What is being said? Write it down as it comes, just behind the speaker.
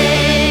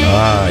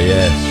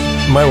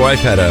My wife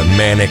had a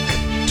manic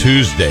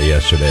Tuesday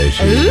yesterday.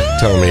 She was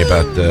telling me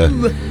about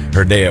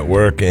her day at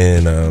work,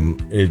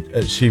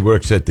 and she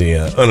works at the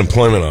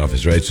unemployment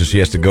office, right? So she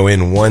has to go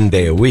in one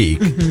day a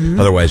week,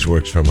 otherwise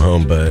works from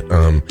home. But,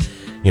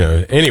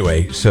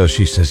 anyway, so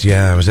she says,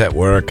 I was at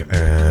work,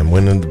 and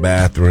went in the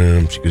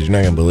bathroom. She goes, you're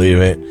not going to believe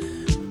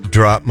it.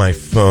 Dropped my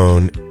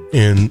phone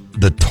in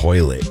the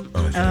toilet.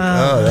 I was like,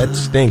 that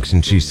stinks.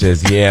 And she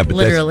says, yeah, but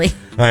literally.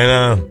 I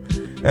know.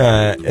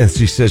 And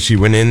she says she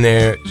went in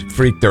there,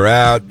 freaked her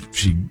out.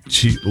 She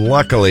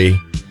luckily,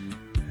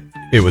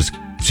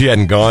 she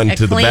hadn't gone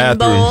to the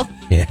bathroom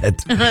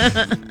yet.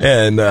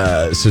 And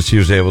so she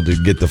was able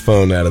to get the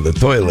phone out of the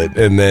toilet.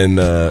 And then,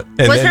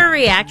 her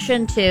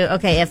reaction to,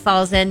 it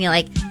falls in, you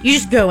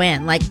just go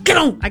in, get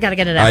on, I got to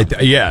get it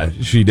out. Yeah,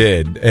 she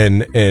did.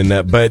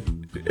 But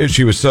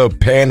she was so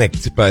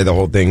panicked by the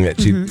whole thing that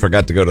she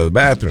forgot to go to the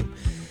bathroom.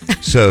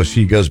 So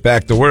she goes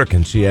back to work,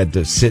 and she had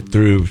to sit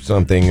through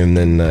something, and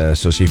then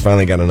so she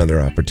finally got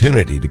another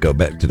opportunity to go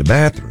back to the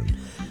bathroom.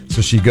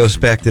 So she goes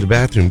back to the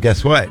bathroom.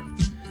 Guess what?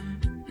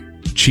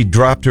 She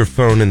dropped her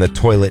phone in the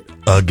toilet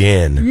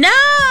again.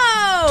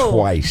 No!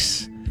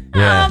 Twice.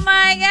 Yeah. Oh,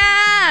 my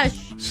gosh.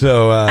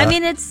 So,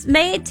 it's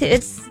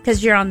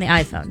because you're on the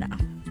iPhone now.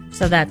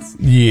 So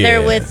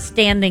they're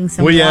withstanding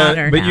some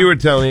water but now. you were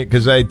telling me,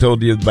 because I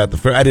told you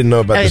about I didn't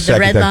know about the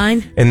second red time.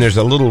 line? And there's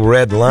a little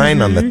red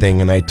line on the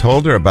thing, and I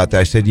told her about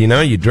that. I said,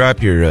 you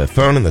drop your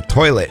phone in the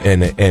toilet,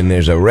 and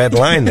there's a red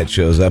line that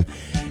shows up.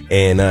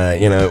 And,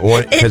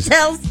 it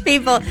tells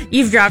people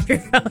you've dropped your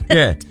phone.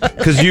 Yeah,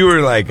 because you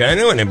were like, I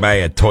don't want to buy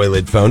a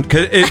toilet phone.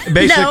 Cause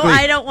basically, no,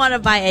 I don't want to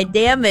buy a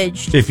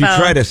damaged if you phone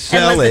try to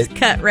sell unless it, it's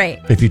cut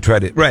right. If you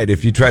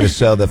try to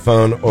sell the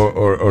phone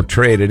or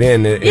trade it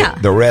in,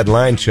 the red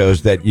line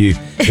shows that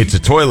it's a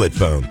toilet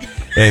phone.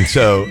 And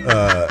so,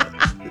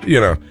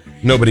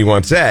 nobody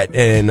wants that.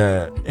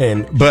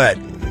 But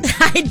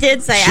I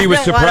did say she I was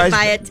don't surprised.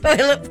 want to buy a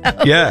toilet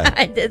phone. Yeah.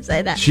 I did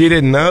say that. She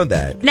didn't know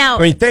that. Now,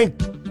 thank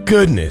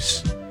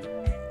goodness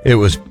it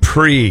was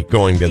pre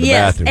going to the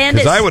bathroom.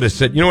 Because I would have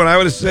said, you know what I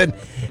would have said?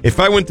 If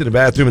I went to the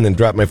bathroom and then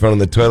dropped my phone in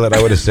the toilet,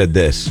 I would have said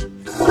this.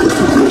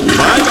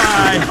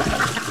 Bye-bye.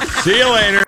 See you later.